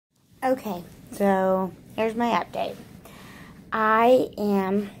Okay, so here's my update. I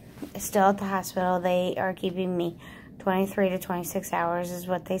am still at the hospital. They are keeping me 23 to 26 hours is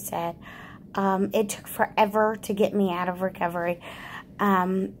what they said. It took forever to get me out of recovery.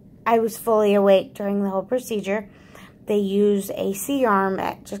 I was fully awake during the whole procedure. They use a C-arm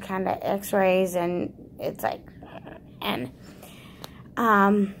that just kind of x-rays, and it's like, and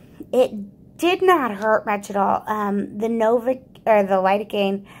it did not hurt much at all. The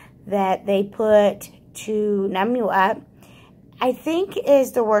lidocaine that they put to numb you up, I think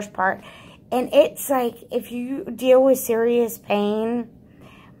is the worst part. And it's like, if you deal with serious pain,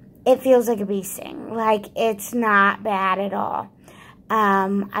 it feels like a bee sting. Like, it's not bad at all.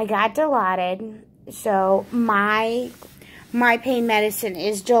 I got Dilaudid, so my pain medicine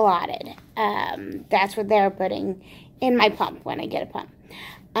is Dilaudid. That's what they're putting in my pump when I get a pump.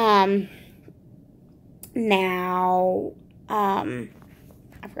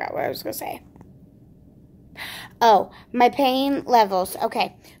 I forgot what I was going to say. Oh, my pain levels.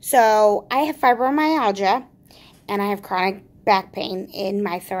 Okay, so I have fibromyalgia, and I have chronic back pain in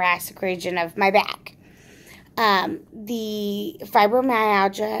my thoracic region of my back. The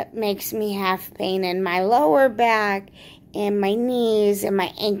fibromyalgia makes me have pain in my lower back, and my knees, and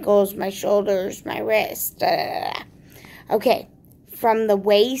my ankles, my shoulders, my wrists. Okay, from the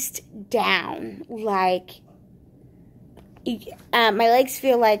waist down, like, my legs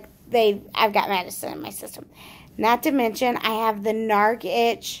feel like I've got medicine in my system. Not to mention, I have the narc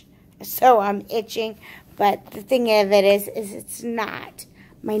itch, so I'm itching. But the thing of it is it's not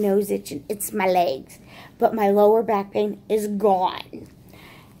my nose itching, it's my legs. But my lower back pain is gone.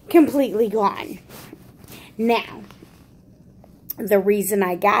 Completely gone. Now, the reason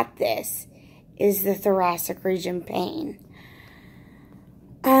I got this is the thoracic region pain.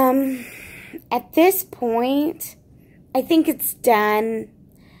 At this point, I think it's done.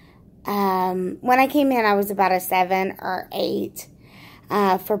 When I came in, I was about a 7 or 8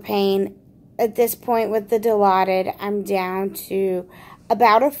 for pain. At this point, with the Dilaudid, I'm down to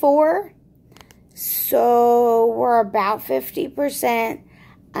about a 4. So we're about 50%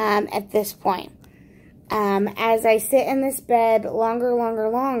 at this point. As I sit in this bed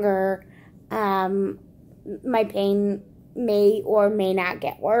longer, my pain may or may not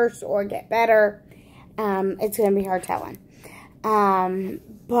get worse or get better. It's going to be hard telling.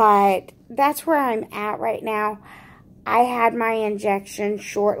 But that's where I'm at right now. I had my injection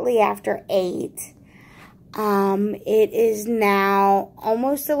shortly after 8. It is now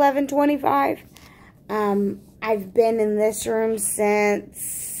almost 11:25. I've been in this room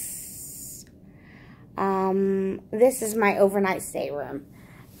since, this is my overnight stay room,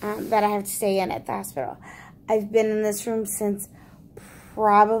 that I have to stay in at the hospital. I've been in this room since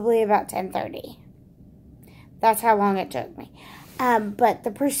probably about 10:30. That's how long it took me. But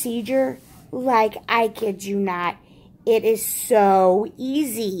the procedure, like, I kid you not, it is so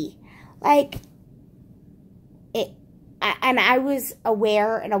easy. Like, and I was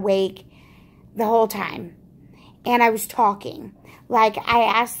aware and awake the whole time. And I was talking. Like, I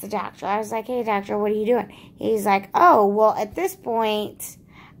asked the doctor, I was like, hey, doctor, what are you doing? He's like, oh, well, at this point,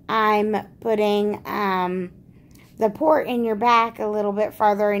 I'm putting the port in your back a little bit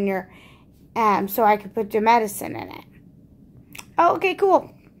farther in your, so I could put the medicine in it. Oh, okay,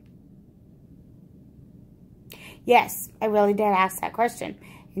 cool. Yes, I really did ask that question.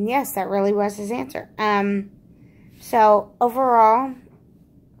 And yes, that really was his answer. So, overall,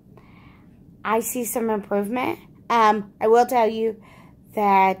 I see some improvement. I will tell you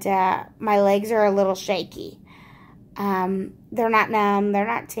that my legs are a little shaky. They're not numb. They're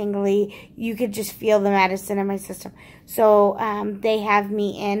not tingly. You could just feel the medicine in my system. So, they have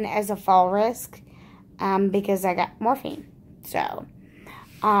me in as a fall risk because I got morphine. So,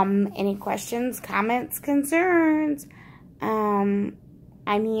 any questions, comments, concerns? I'm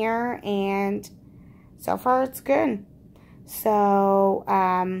here, and so far it's good. So,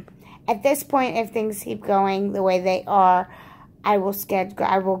 at this point, if things keep going the way they are, I will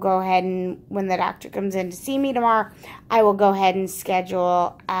go ahead and, when the doctor comes in to see me tomorrow, I will go ahead and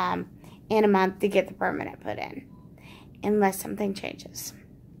schedule in a month to get the permanent put in, unless something changes.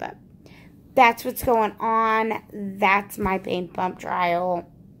 But that's what's going on. That's my pain pump trial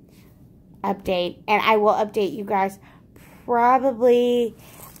update. And I will update you guys probably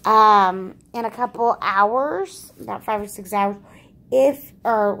in a couple hours, about 5 or 6 hours,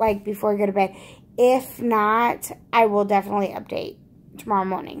 like before I go to bed. If not, I will definitely update tomorrow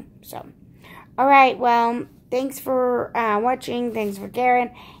morning. So, alright, well, thanks for watching. Thanks for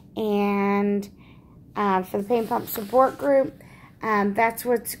caring. And for the pain pump support group, that's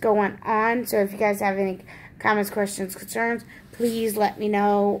what's going on. So if you guys have any comments, questions, concerns, please let me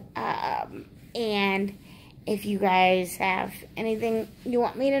know And if you guys have anything you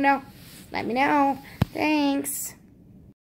want me to know, let me know. Thanks.